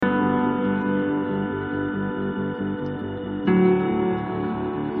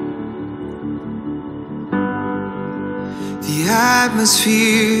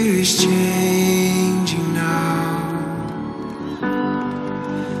atmosphere is changing now,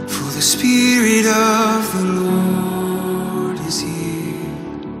 for the Spirit of the Lord is here.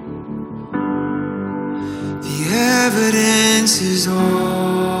 The evidence is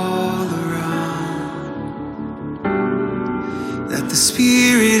all around that the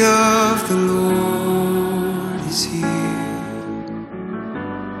Spirit of the Lord is here.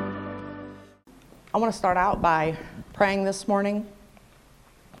 I want to start out by praying this morning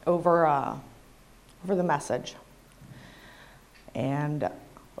over the message and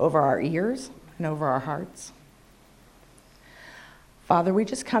over our ears and over our hearts. Father, we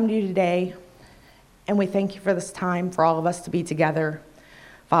just come to you today and we thank you for this time for all of us to be together,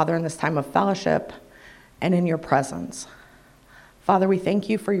 Father, in this time of fellowship and in your presence. Father, we thank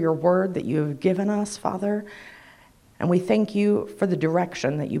you for your word that you have given us, Father, and we thank you for the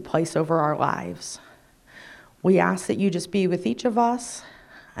direction that you place over our lives. We ask that you just be with each of us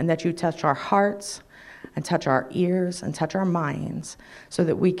and that you touch our hearts and touch our ears and touch our minds so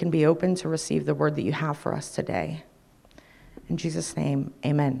that we can be open to receive the word that you have for us today. In Jesus' name,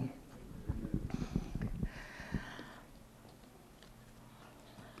 amen.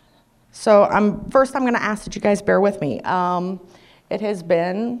 So I'm going to ask that you guys bear with me. It has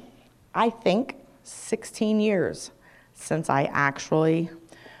been, I think, 16 years since I actually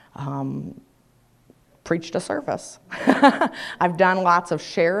preached a service. I've done lots of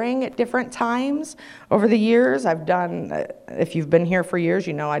sharing at different times over the years. I've done, if you've been here for years,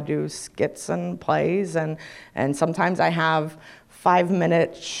 you know I do skits and plays, and sometimes I have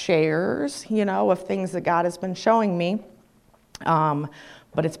 5-minute shares, of things that God has been showing me.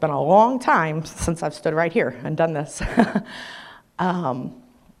 But it's been a long time since I've stood right here and done this.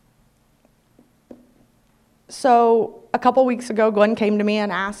 So a couple weeks ago, Glenn came to me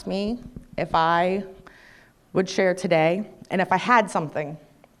and asked me if I would share today and if I had something.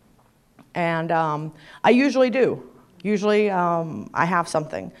 And I usually do. Usually I have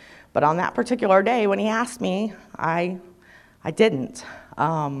something. But on that particular day when he asked me, I didn't.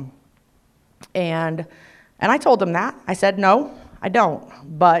 And I told him that. I said, no, I don't.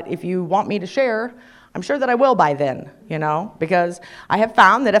 But if you want me to share, I'm sure that I will by then, because I have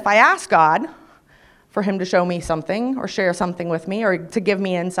found that if I ask God for him to show me something or share something with me or to give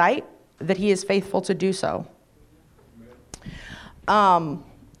me insight, that he is faithful to do so.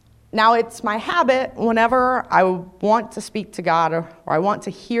 Now, it's my habit whenever I want to speak to God or I want to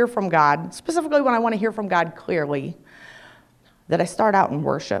hear from God, specifically when I want to hear from God clearly, that I start out in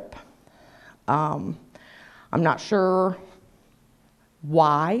worship. I'm not sure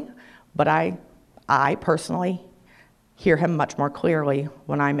why, but I personally hear him much more clearly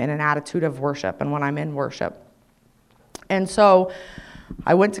when I'm in an attitude of worship and when I'm in worship. And so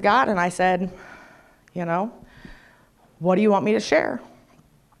I went to God and I said, what do you want me to share?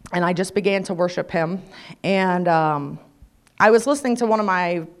 And I just began to worship him. And I was listening to one of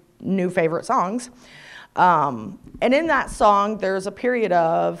my new favorite songs. And in that song, there's a period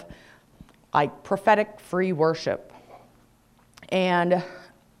of prophetic free worship. And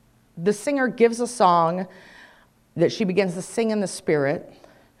the singer gives a song that she begins to sing in the Spirit.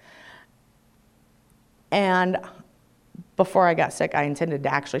 And before I got sick, I intended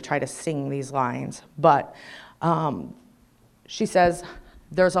to actually try to sing these lines. But she says,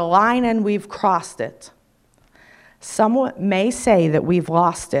 there's a line and we've crossed it. Some may say that we've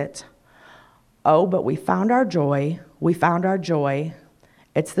lost it. Oh, but we found our joy. We found our joy.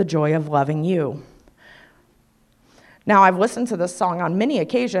 It's the joy of loving you. Now, I've listened to this song on many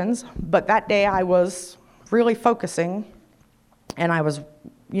occasions, but that day I was really focusing, and I was,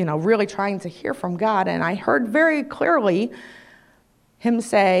 really trying to hear from God, and I heard very clearly him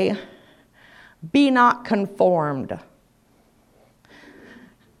say, be not conformed.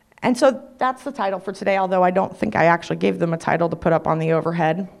 And so that's the title for today, although I don't think I actually gave them a title to put up on the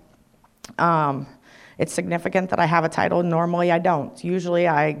overhead. It's significant that I have a title. Normally I don't. Usually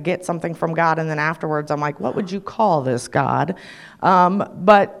I get something from God, and then afterwards I'm like, what would you call this, God?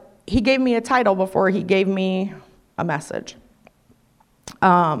 But he gave me a title before he gave me a message.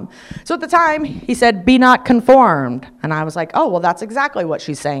 So at the time, he said, be not conformed. And I was like, oh, well, that's exactly what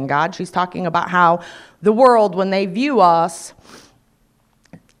she's saying, God. She's talking about how the world, when they view us,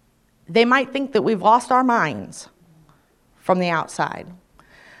 they might think that we've lost our minds from the outside.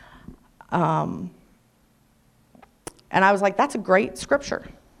 And I was like, that's a great scripture.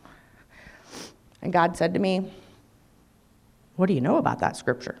 And God said to me, what do you know about that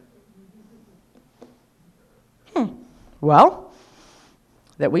scripture? Well,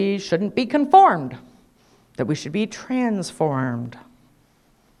 that we shouldn't be conformed, that we should be transformed.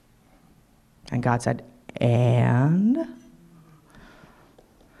 And God said, and?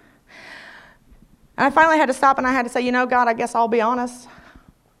 And I finally had to stop and I had to say, God, I guess I'll be honest.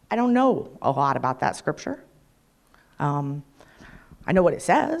 I don't know a lot about that scripture. I know what it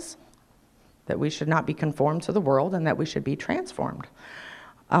says, that we should not be conformed to the world and that we should be transformed.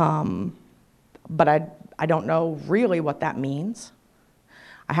 But I don't know really what that means.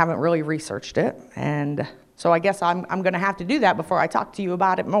 I haven't really researched it. And so I guess I'm going to have to do that before I talk to you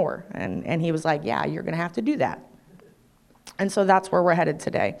about it more. And he was like, yeah, you're going to have to do that. And so that's where we're headed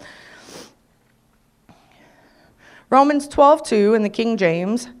today. Romans 12:2 in the King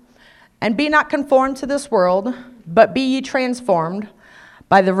James, and be not conformed to this world, but be ye transformed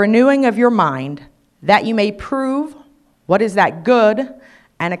by the renewing of your mind, that you may prove what is that good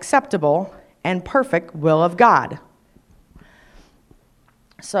and acceptable and perfect will of God.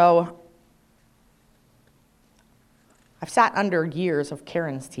 So I've sat under years of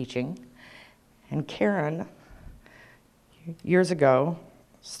Karen's teaching, and Karen, years ago,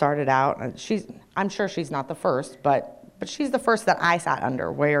 started out, I'm sure she's not the first, but she's the first that I sat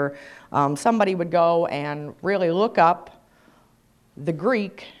under, where somebody would go and really look up the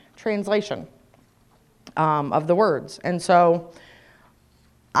Greek translation of the words. And so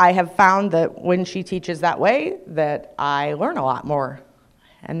I have found that when she teaches that way, that I learn a lot more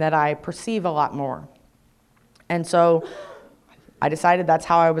and that I perceive a lot more. And so I decided that's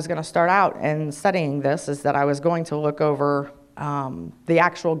how I was going to start out in studying this, is that I was going to look over the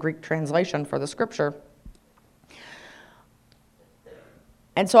actual Greek translation for the scripture.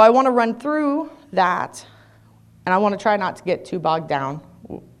 And so I want to run through that, and I want to try not to get too bogged down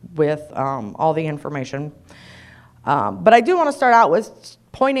with all the information. But I do want to start out with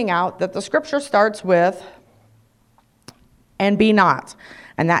pointing out that the scripture starts with, and be not.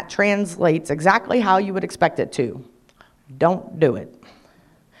 And that translates exactly how you would expect it to. Don't do it.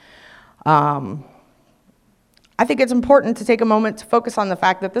 I think it's important to take a moment to focus on the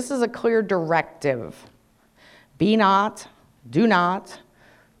fact that this is a clear directive. Be not, do not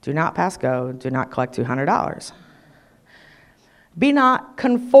pass go, do not collect $200. Be not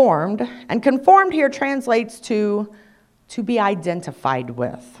conformed, and conformed here translates to be identified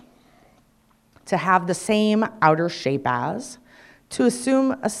with, to have the same outer shape as, to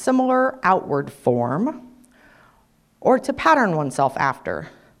assume a similar outward form, or to pattern oneself after,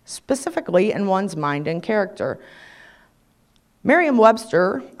 specifically in one's mind and character.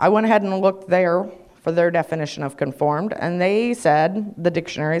 Merriam-Webster, I went ahead and looked there for their definition of conformed, and they said, the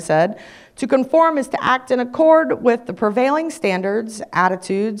dictionary said, to conform is to act in accord with the prevailing standards,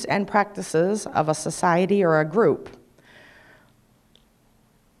 attitudes, and practices of a society or a group.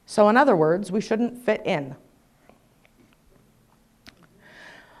 So in other words, we shouldn't fit in.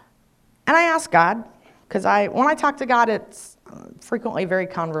 And I asked God, because when I talk to God, it's frequently very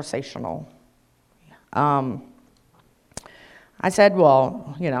conversational. I said,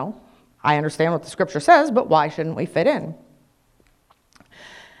 well, I understand what the scripture says, but why shouldn't we fit in?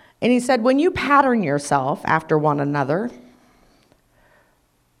 And he said, when you pattern yourself after one another,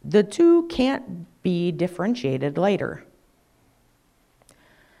 the two can't be differentiated later.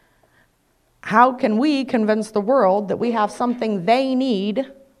 How can we convince the world that we have something they need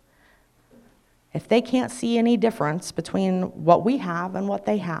if they can't see any difference between what we have and what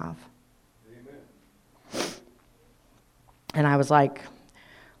they have? Amen. And I was like,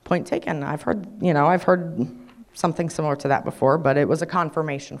 point taken. I've heard something similar to that before, but it was a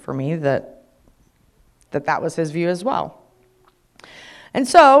confirmation for me that was his view as well. And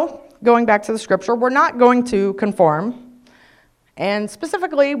so, going back to the scripture, we're not going to conform. And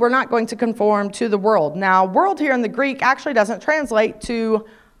specifically, we're not going to conform to the world. Now, world here in the Greek actually doesn't translate to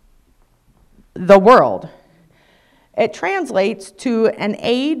the world. It translates to an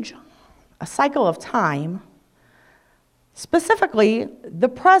age, a cycle of time, specifically the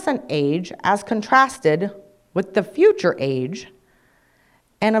present age as contrasted with the future age,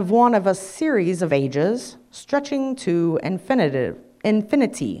 and of one of a series of ages stretching to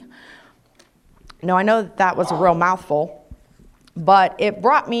infinity. Now, I know that was a real mouthful, but it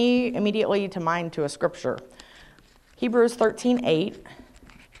brought me immediately to mind to a scripture. Hebrews 13:8.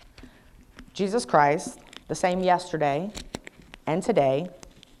 Jesus Christ, the same yesterday and today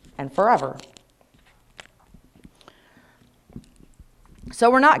and forever. So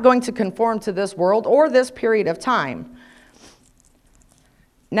we're not going to conform to this world or this period of time.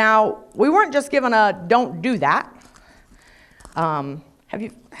 Now, we weren't just given a don't do that.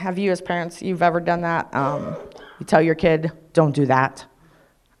 Have you as parents, you've ever done that? You tell your kid, don't do that.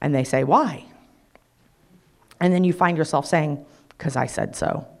 And they say, why? And then you find yourself saying, because I said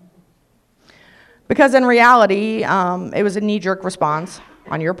so. Because in reality, it was a knee-jerk response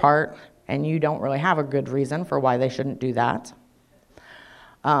on your part, and you don't really have a good reason for why they shouldn't do that.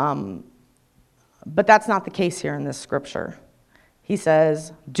 But that's not the case here in this scripture. He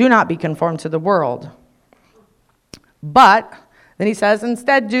says, do not be conformed to the world. But then he says,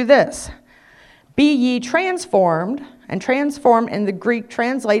 instead do this. Be ye transformed, and transform in the Greek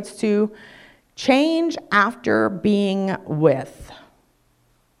translates to change after being with.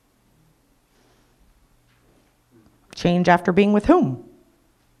 Change after being with whom?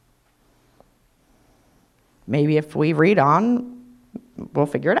 Maybe if we read on, we'll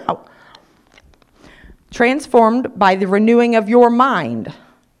figure it out. Transformed by the renewing of your mind.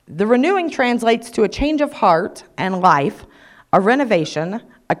 The renewing translates to a change of heart and life, a renovation,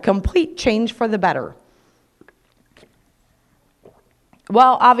 a complete change for the better.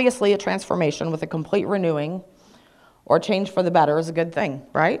 Well, obviously, a transformation with a complete renewing or change for the better is a good thing,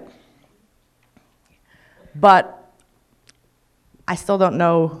 right? But I still don't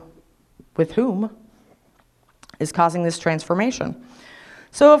know with whom is causing this transformation.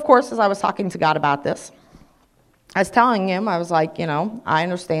 So, of course, as I was talking to God about this, I was telling him, I was like, I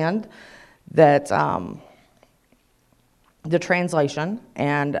understand that the translation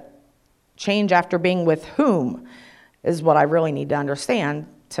and change after being with whom is what I really need to understand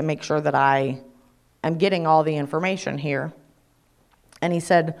to make sure that I am getting all the information here. And he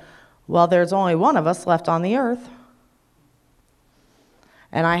said, well, there's only one of us left on the earth.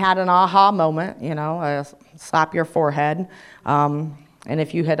 And I had an aha moment, slap your forehead. And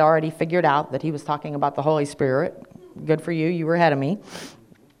if you had already figured out that he was talking about the Holy Spirit, good for you, you were ahead of me.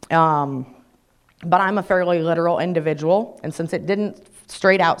 But I'm a fairly literal individual, and since it didn't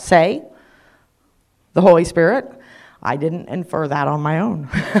straight out say the Holy Spirit, I didn't infer that on my own.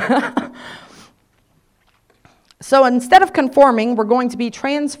 So instead of conforming, we're going to be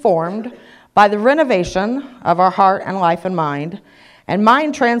transformed by the renovation of our heart and life and mind. And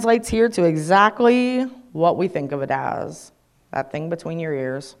mind translates here to exactly what we think of it as. That thing between your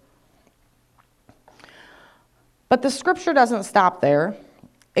ears. But the scripture doesn't stop there.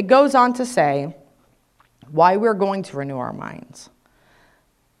 It goes on to say why we're going to renew our minds.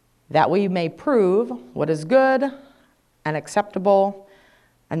 That we may prove what is good and acceptable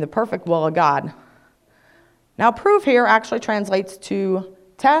and the perfect will of God. Now, prove here actually translates to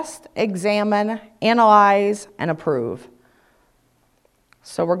test, examine, analyze, and approve.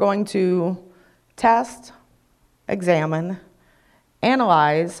 So we're going to test, examine,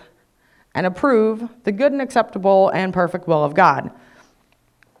 analyze, and approve the good and acceptable and perfect will of God.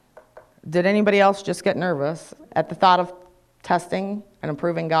 Did anybody else just get nervous at the thought of testing and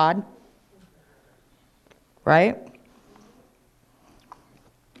approving God? Right?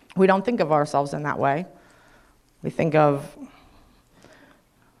 We don't think of ourselves in that way. We think of,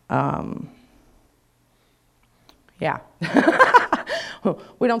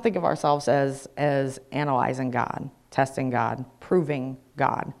 we don't think of ourselves as analyzing God, testing God, proving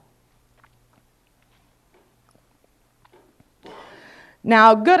God.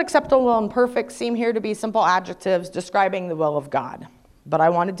 Now, good, acceptable, and perfect seem here to be simple adjectives describing the will of God. But I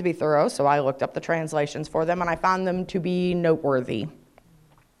wanted to be thorough, so I looked up the translations for them, and I found them to be noteworthy.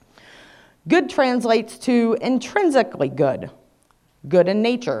 Good translates to intrinsically good, good in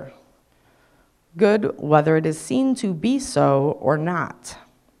nature, good whether it is seen to be so or not.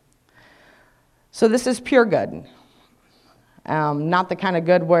 So this is pure good. Not the kind of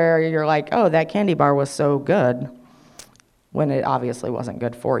good where you're like, oh, that candy bar was so good, when it obviously wasn't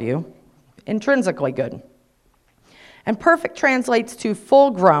good for you. Intrinsically good. And perfect translates to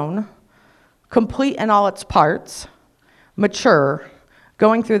full grown, complete in all its parts, mature,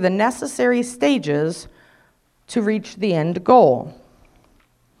 going through the necessary stages to reach the end goal.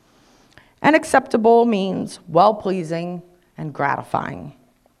 And acceptable means well-pleasing and gratifying.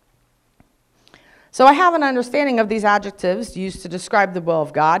 So I have an understanding of these adjectives used to describe the will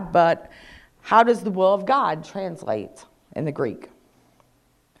of God, but how does the will of God translate in the Greek?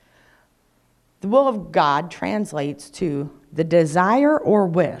 The will of God translates to the desire or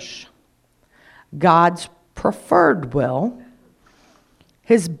wish, God's preferred will,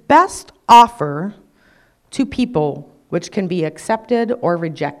 his best offer to people which can be accepted or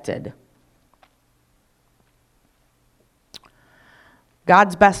rejected.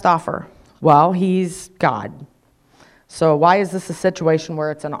 God's best offer. Well, he's God. So why is this a situation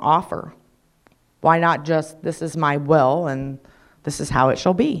where it's an offer? Why not just, this is my will and this is how it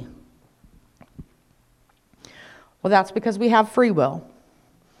shall be? Well, that's because we have free will.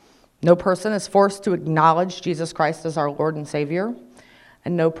 No person is forced to acknowledge Jesus Christ as our Lord and Savior,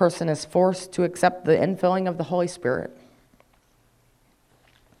 and no person is forced to accept the infilling of the Holy Spirit.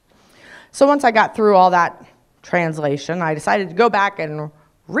 So once I got through all that translation, I decided to go back and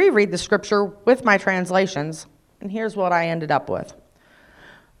reread the scripture with my translations, and here's what I ended up with.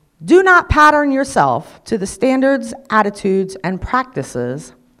 Do not pattern yourself to the standards, attitudes, and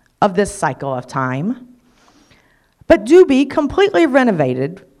practices of this cycle of time, but do be completely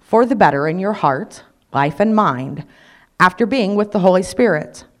renovated for the better in your heart, life, and mind after being with the Holy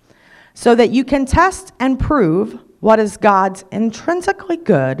Spirit, so that you can test and prove what is God's intrinsically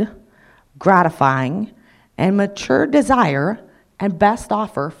good, gratifying, and mature desire and best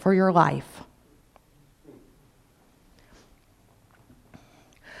offer for your life.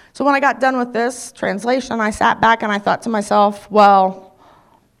 So when I got done with this translation, I sat back and I thought to myself, well,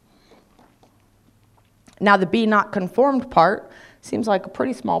 now the be not conformed part seems like a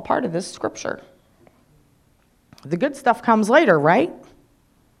pretty small part of this scripture. The good stuff comes later, right?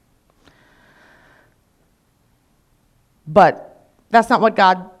 But that's not what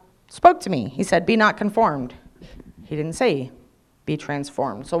God spoke to me. He said, be not conformed. He didn't say, be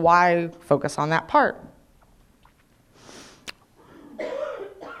transformed. So why focus on that part?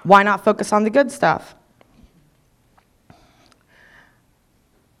 Why not focus on the good stuff?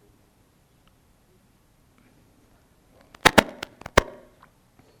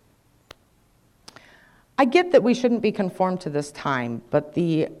 I get that we shouldn't be conformed to this time, but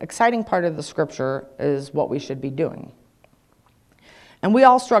the exciting part of the scripture is what we should be doing. And we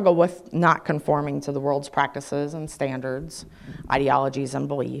all struggle with not conforming to the world's practices and standards, ideologies and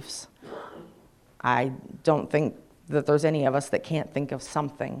beliefs. I don't think that there's any of us that can't think of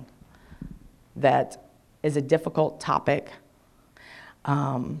something that is a difficult topic.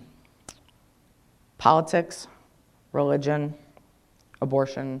 Politics, religion,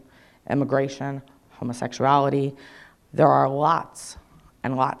 abortion, immigration, homosexuality. There are lots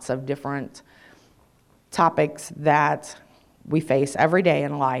and lots of different topics that we face every day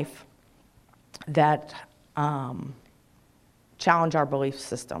in life that challenge our belief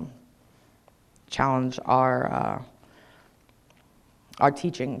system, challenge our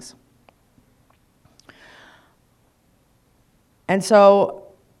teachings. And so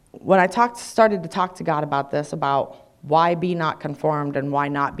when I started to talk to God about this, about why be not conformed and why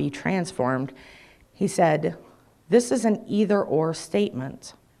not be transformed, he said, this is an either-or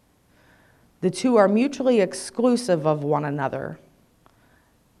statement. The two are mutually exclusive of one another.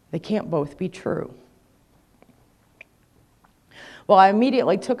 They can't both be true. Well, I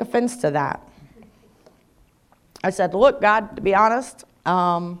immediately took offense to that. I said, look, God, to be honest,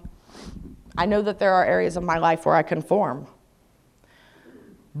 I know that there are areas of my life where I conform.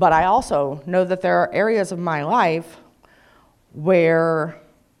 But I also know that there are areas of my life where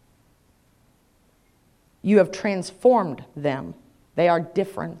you have transformed them. They are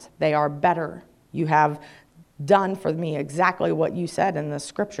different. They are better. You have done for me exactly what you said in the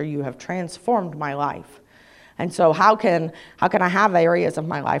scripture. You have transformed my life. And so how can I have areas of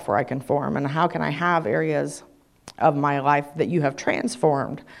my life where I conform? And how can I have areas of my life that you have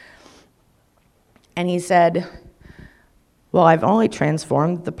transformed? And he said, well, I've only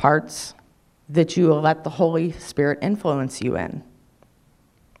transformed the parts that you will let the Holy Spirit influence you in.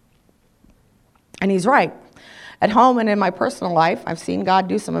 And he's right. At home and in my personal life, I've seen God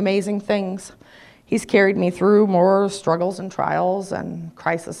do some amazing things. He's carried me through more struggles and trials and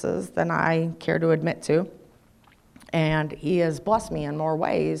crises than I care to admit to. And he has blessed me in more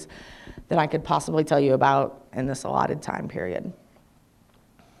ways than I could possibly tell you about in this allotted time period.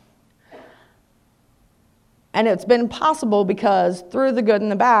 And it's been possible because through the good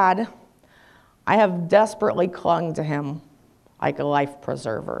and the bad, I have desperately clung to him like a life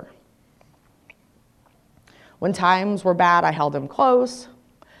preserver. When times were bad, I held him close,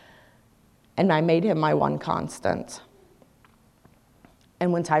 and I made him my one constant.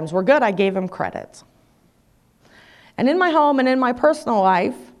 And when times were good, I gave him credit. And in my home and in my personal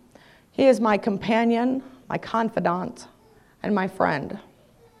life, he is my companion, my confidant, and my friend.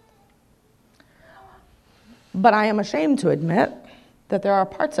 But I am ashamed to admit that there are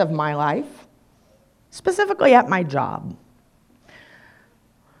parts of my life, specifically at my job,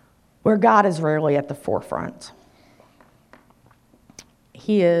 where God is rarely at the forefront.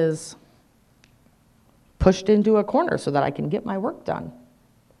 He is pushed into a corner so that I can get my work done,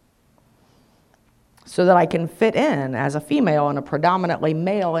 so that I can fit in as a female in a predominantly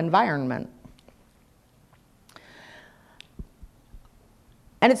male environment.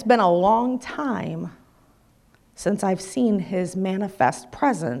 And it's been a long time since I've seen his manifest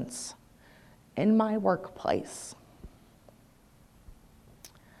presence in my workplace.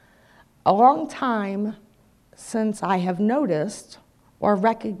 A long time since I have noticed or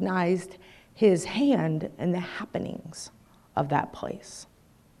recognized his hand in the happenings of that place.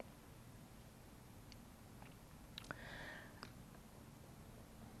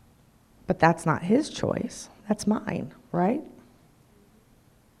 But that's not his choice, that's mine, right?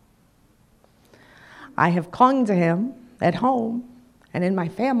 I have clung to him at home and in my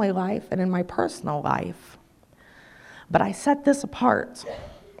family life and in my personal life. But I set this apart.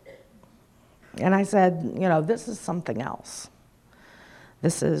 And I said, this is something else.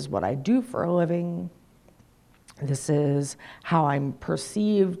 This is what I do for a living. This is how I'm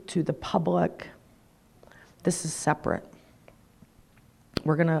perceived to the public. This is separate.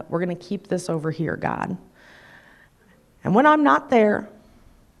 We're gonna keep this over here, God. And when I'm not there,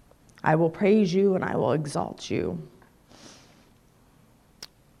 I will praise you and I will exalt you.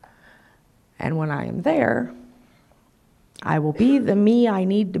 And when I am there, I will be the me I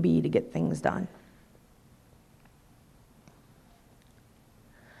need to be to get things done.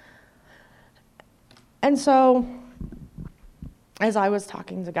 And so, as I was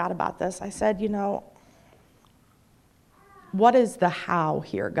talking to God about this, I said, what is the how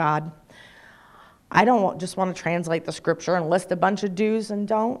here, God? I don't just want to translate the scripture and list a bunch of do's and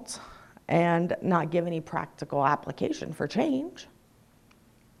don'ts and not give any practical application for change.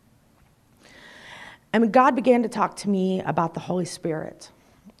 And God began to talk to me about the Holy Spirit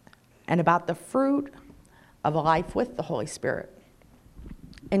and about the fruit of a life with the Holy Spirit.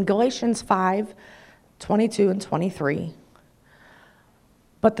 In Galatians 5:22 and 23,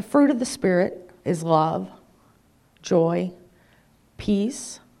 but the fruit of the Spirit is love, joy,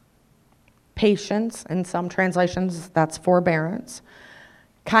 peace, patience, in some translations that's forbearance,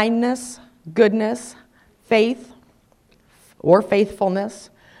 kindness, goodness, faith or faithfulness,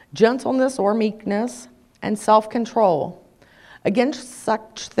 gentleness or meekness, and self-control. Against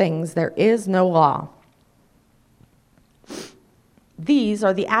such things there is no law. These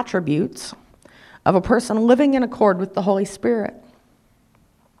are the attributes of a person living in accord with the Holy Spirit.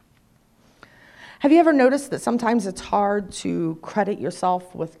 Have you ever noticed that sometimes it's hard to credit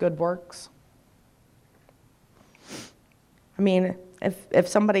yourself with good works? I mean, if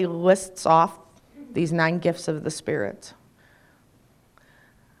somebody lists off these 9 gifts of the Spirit,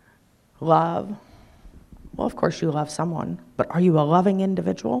 love, well, of course you love someone, but are you a loving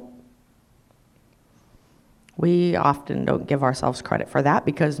individual? We often don't give ourselves credit for that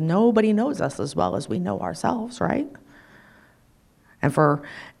because nobody knows us as well as we know ourselves, right? And for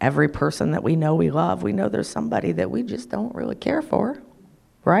every person that we know we love, we know there's somebody that we just don't really care for,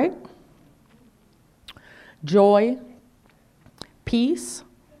 right? Joy, peace.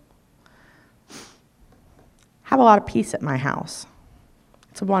 Have a lot of peace at my house.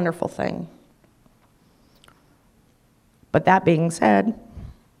 It's a wonderful thing. But that being said,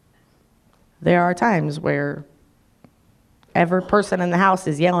 there are times where every person in the house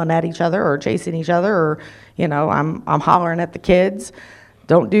is yelling at each other or chasing each other, or, I'm hollering at the kids,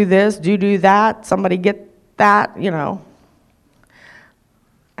 don't do this, do that, somebody get that, And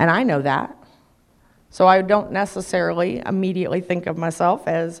I know that. So I don't necessarily immediately think of myself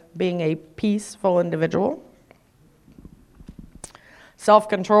as being a peaceful individual.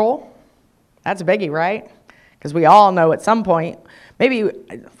 Self-control, that's a biggie, right? Because we all know at some point, maybe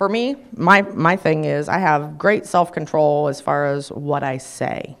for me, my thing is I have great self-control as far as what I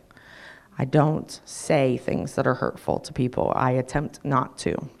say. I don't say things that are hurtful to people. I attempt not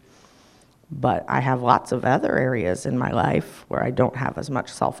to. But I have lots of other areas in my life where I don't have as much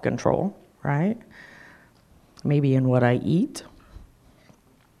self-control, right? Maybe in what I eat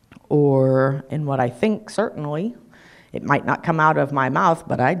or in what I think, certainly. It might not come out of my mouth,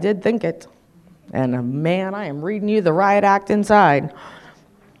 but I did think it. And man, I am reading you the riot act inside.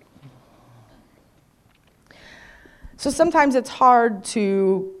 So sometimes it's hard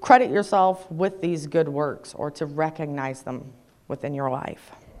to credit yourself with these good works or to recognize them within your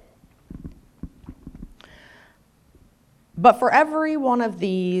life. But for every one of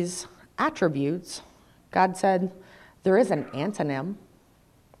these attributes, God said there is an antonym,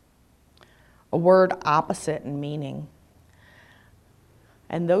 a word opposite in meaning.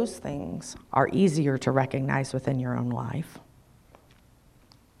 And those things are easier to recognize within your own life.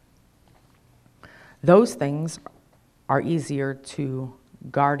 Those things are easier to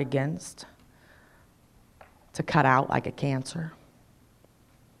guard against, to cut out like a cancer.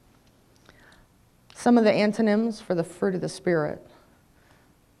 Some of the antonyms for the fruit of the Spirit: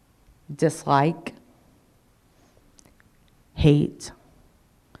 dislike, hate,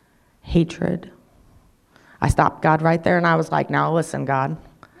 hatred. I stopped God right there and I was like, now listen, God,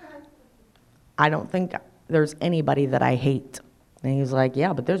 I don't think there's anybody that I hate. And he's like,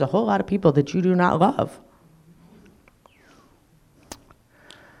 yeah, but there's a whole lot of people that you do not love.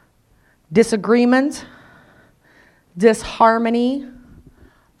 Disagreement, disharmony,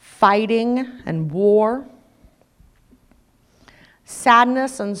 fighting and war,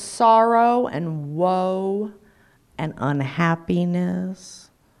 sadness and sorrow and woe and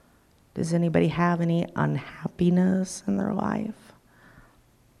unhappiness, Does anybody have any unhappiness in their life?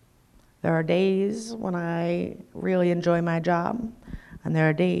 There are days when I really enjoy my job, and there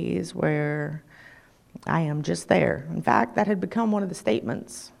are days where I am just there. In fact, that had become one of the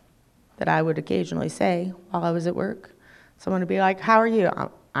statements that I would occasionally say while I was at work. Someone would be like, "How are you?"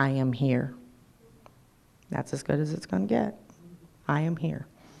 I am here. That's as good as it's going to get. I am here.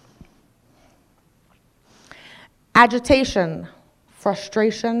 Agitation,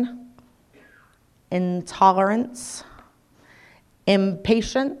 frustration, intolerance,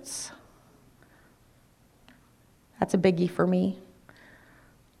 impatience. That's a biggie for me.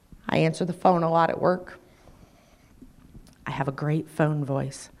 I answer the phone a lot at work. I have a great phone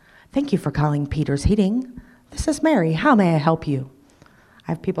voice. "Thank you for calling Peters Heating. This is Mary. How may I help you?"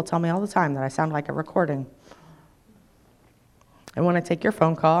 I have people tell me all the time that I sound like a recording. And when I take your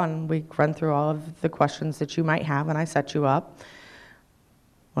phone call and we run through all of the questions that you might have and I set you up,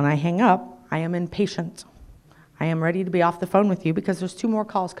 when I hang up, I am impatient. I am ready to be off the phone with you because there's 2 more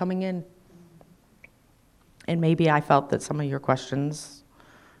calls coming in. And maybe I felt that some of your questions,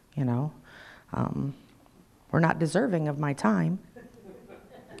 were not deserving of my time.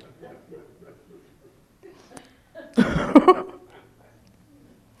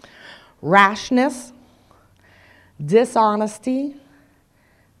 Rashness, dishonesty,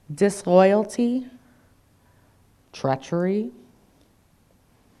 disloyalty, treachery,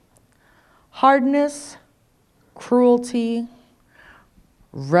 hardness, cruelty,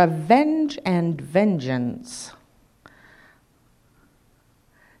 revenge and vengeance,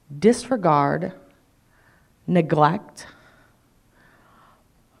 disregard, neglect,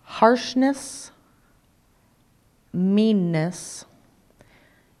 harshness, meanness,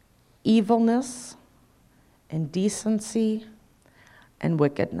 evilness, indecency, and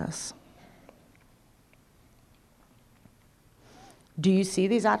wickedness. Do you see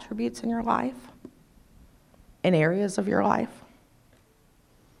these attributes in your life? In areas of your life?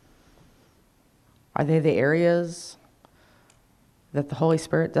 Are they the areas that the Holy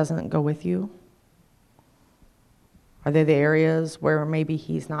Spirit doesn't go with you? Are they the areas where maybe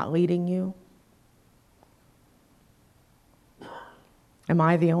He's not leading you? Am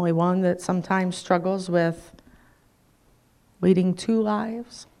I the only one that sometimes struggles with leading 2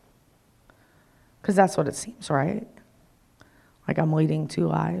 lives? Because that's what it seems, right? Like I'm leading 2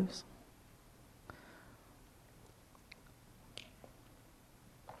 lives.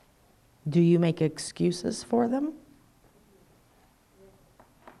 Do you make excuses for them?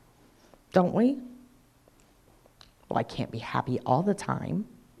 Don't we? Well, I can't be happy all the time.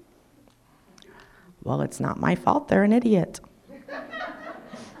 Well, it's not my fault. They're an idiot.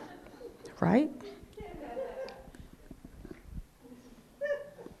 Right?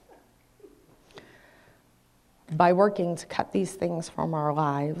 By working to cut these things from our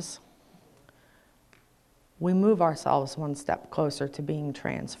lives, we move ourselves one step closer to being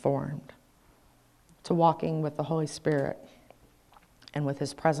transformed, to walking with the Holy Spirit and with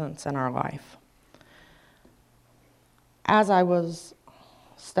His presence in our life. As I was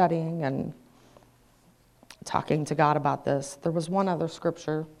studying and talking to God about this, there was one other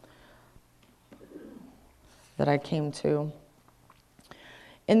scripture that I came to.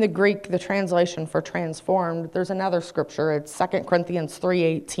 In the Greek, the translation for transformed, there's another scripture. It's 2 Corinthians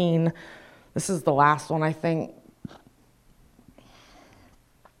 3:18. This is the last one, I think.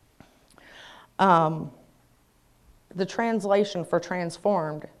 The translation for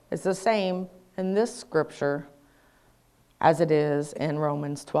transformed is the same in this scripture as it is in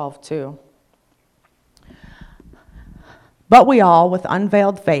Romans 12:2. But we all, with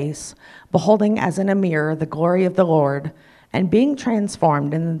unveiled face, beholding as in a mirror the glory of the Lord, and being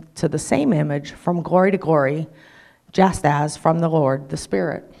transformed into the same image from glory to glory, just as from the Lord the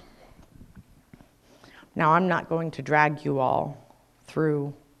Spirit. Now, I'm not going to drag you all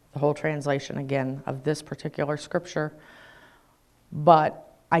through the whole translation again of this particular scripture,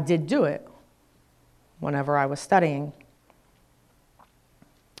 but I did do it whenever I was studying.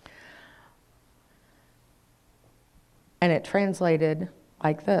 And it translated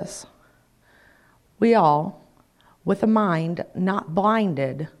like this: we all, with a mind not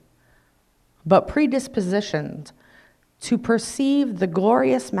blinded, but predispositioned to perceive the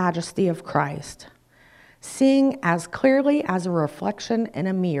glorious majesty of Christ, seeing as clearly as a reflection in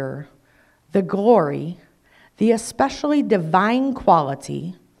a mirror the glory, the especially divine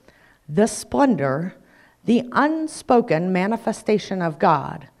quality, the splendor, the unspoken manifestation of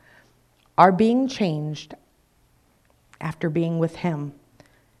God, are being changed after being with Him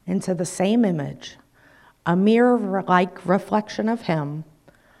into the same image, a mirror-like reflection of Him,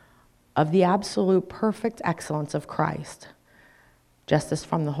 of the absolute perfect excellence of Christ, just as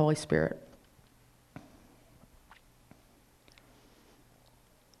from the Holy Spirit.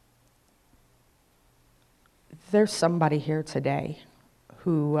 There's somebody here today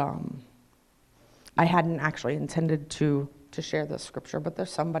who, I hadn't actually intended to share this scripture, but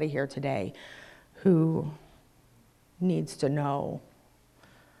there's somebody here today who needs to know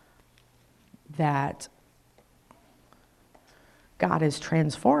that God is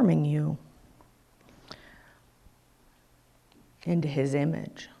transforming you into His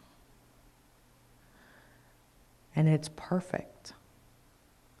image. And it's perfect.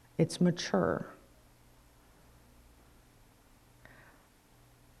 It's mature.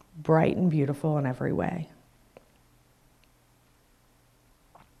 Bright and beautiful in every way.